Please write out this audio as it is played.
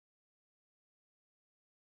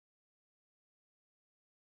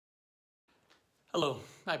Hello,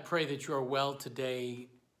 I pray that you are well today.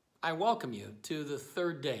 I welcome you to the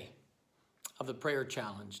third day of the prayer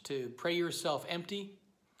challenge, to pray yourself empty,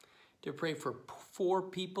 to pray for four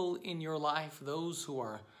people in your life, those who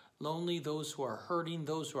are lonely, those who are hurting,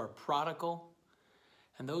 those who are prodigal,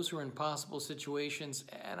 and those who are in impossible situations.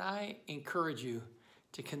 And I encourage you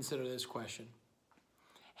to consider this question.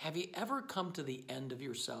 Have you ever come to the end of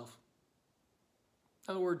yourself?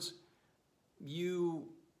 In other words, you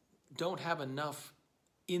don't have enough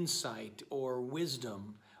insight or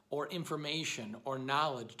wisdom or information or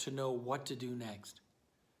knowledge to know what to do next.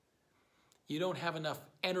 You don't have enough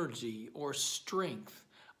energy or strength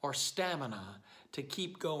or stamina to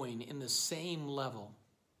keep going in the same level.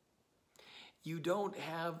 You don't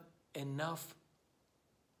have enough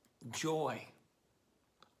joy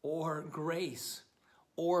or grace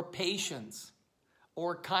or patience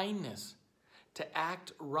or kindness to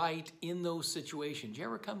act right in those situations. You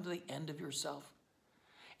ever come to the end of yourself?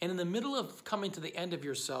 And in the middle of coming to the end of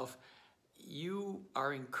yourself, you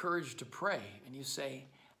are encouraged to pray. And you say,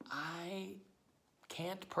 I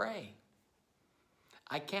can't pray.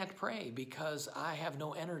 I can't pray because I have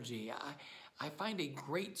no energy. I find a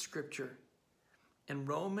great scripture in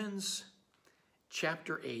Romans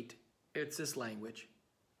chapter 8. It's this language.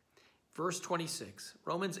 Verse 26,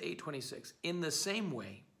 Romans 8:26. In the same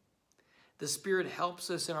way, the Spirit helps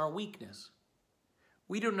us in our weakness.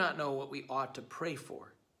 We do not know what we ought to pray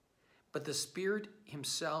for, but the Spirit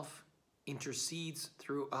himself intercedes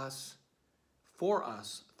for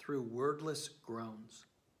us through wordless groans.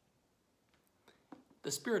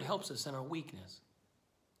 The Spirit helps us in our weakness.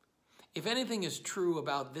 If anything is true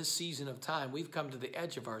about this season of time, we've come to the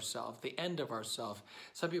edge of ourselves, the end of ourselves.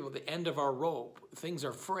 Some people, the end of our rope. Things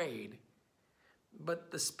are frayed.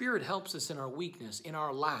 But the Spirit helps us in our weakness, in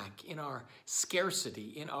our lack, in our scarcity,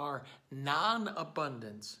 in our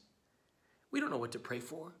non-abundance. We don't know what to pray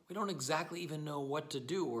for. We don't exactly even know what to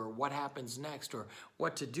do or what happens next or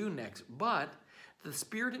what to do next. But the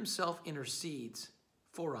Spirit himself intercedes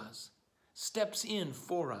for us, steps in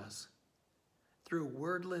for us through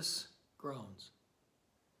wordless groans.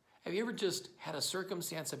 Have you ever just had a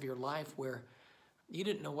circumstance of your life where you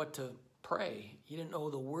didn't know what to pray? You didn't know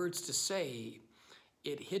the words to say.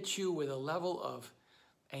 It hit you with a level of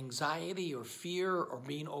anxiety or fear or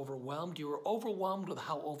being overwhelmed. You were overwhelmed with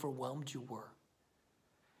how overwhelmed you were.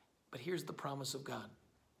 But here's the promise of God.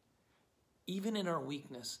 Even in our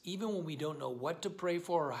weakness, even when we don't know what to pray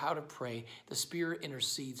for or how to pray, the Spirit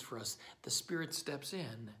intercedes for us. The Spirit steps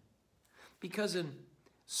in. Because in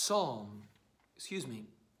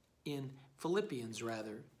in Philippians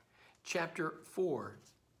chapter 4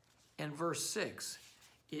 and verse 6,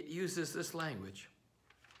 it uses this language.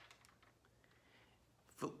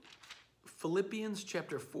 Philippians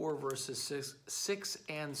chapter 4, verses 6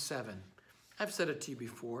 and 7. I've said it to you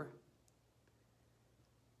before.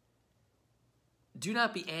 Do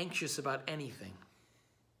not be anxious about anything.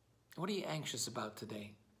 What are you anxious about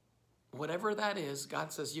today? Whatever that is,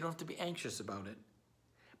 God says you don't have to be anxious about it.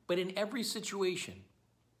 But in every situation,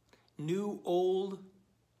 new, old,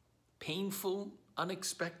 painful,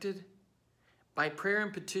 unexpected, by prayer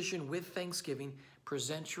and petition with thanksgiving,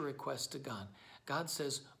 present your request to God. God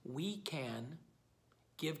says we can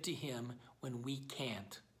give to him when we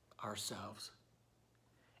can't ourselves.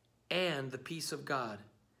 And the peace of God,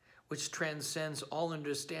 which transcends all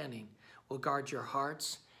understanding, will guard your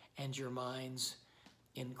hearts and your minds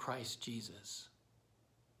in Christ Jesus.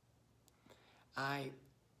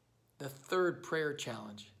 The third prayer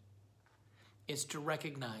challenge is to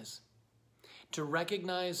recognize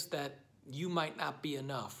that you might not be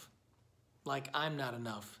enough, like I'm not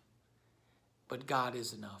enough, but God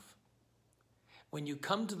is enough. When you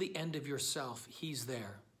come to the end of yourself, he's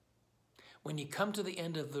there. When you come to the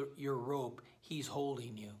end of your rope, he's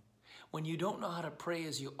holding you. When you don't know how to pray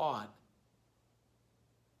as you ought,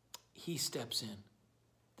 he steps in.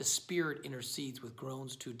 The Spirit intercedes with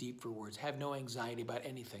groans too deep for words. Have no anxiety about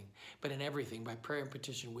anything, but in everything, by prayer and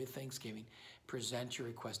petition with thanksgiving, present your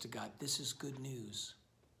request to God. This is good news.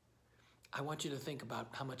 I want you to think about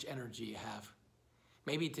how much energy you have.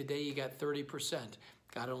 Maybe today you got 30%.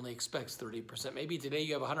 God only expects 30%. Maybe today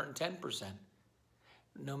you have 110%.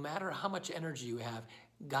 No matter how much energy you have,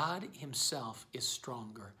 God himself is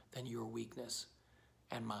stronger than your weakness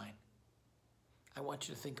and mine. I want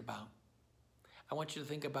you to think about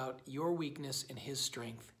your weakness and his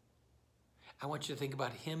strength. I want you to think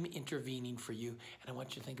about him intervening for you. And I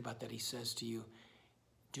want you to think about that he says to you,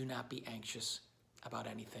 do not be anxious about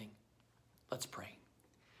anything. Let's pray.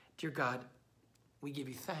 Dear God, we give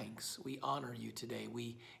you thanks. We honor you today.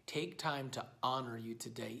 We take time to honor you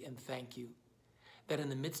today and thank you that in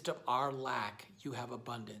the midst of our lack, you have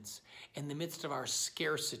abundance. In the midst of our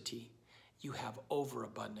scarcity, you have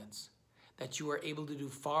overabundance. That you are able to do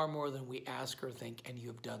far more than we ask or think, and you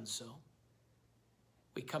have done so.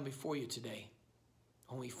 We come before you today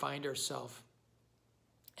when we find ourselves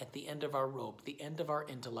at the end of our rope, the end of our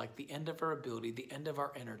intellect, the end of our ability, the end of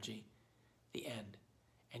our energy, the end.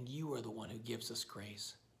 And you are the one who gives us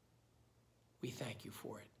grace. We thank you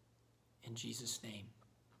for it. In Jesus' name,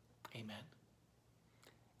 amen.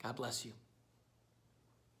 God bless you.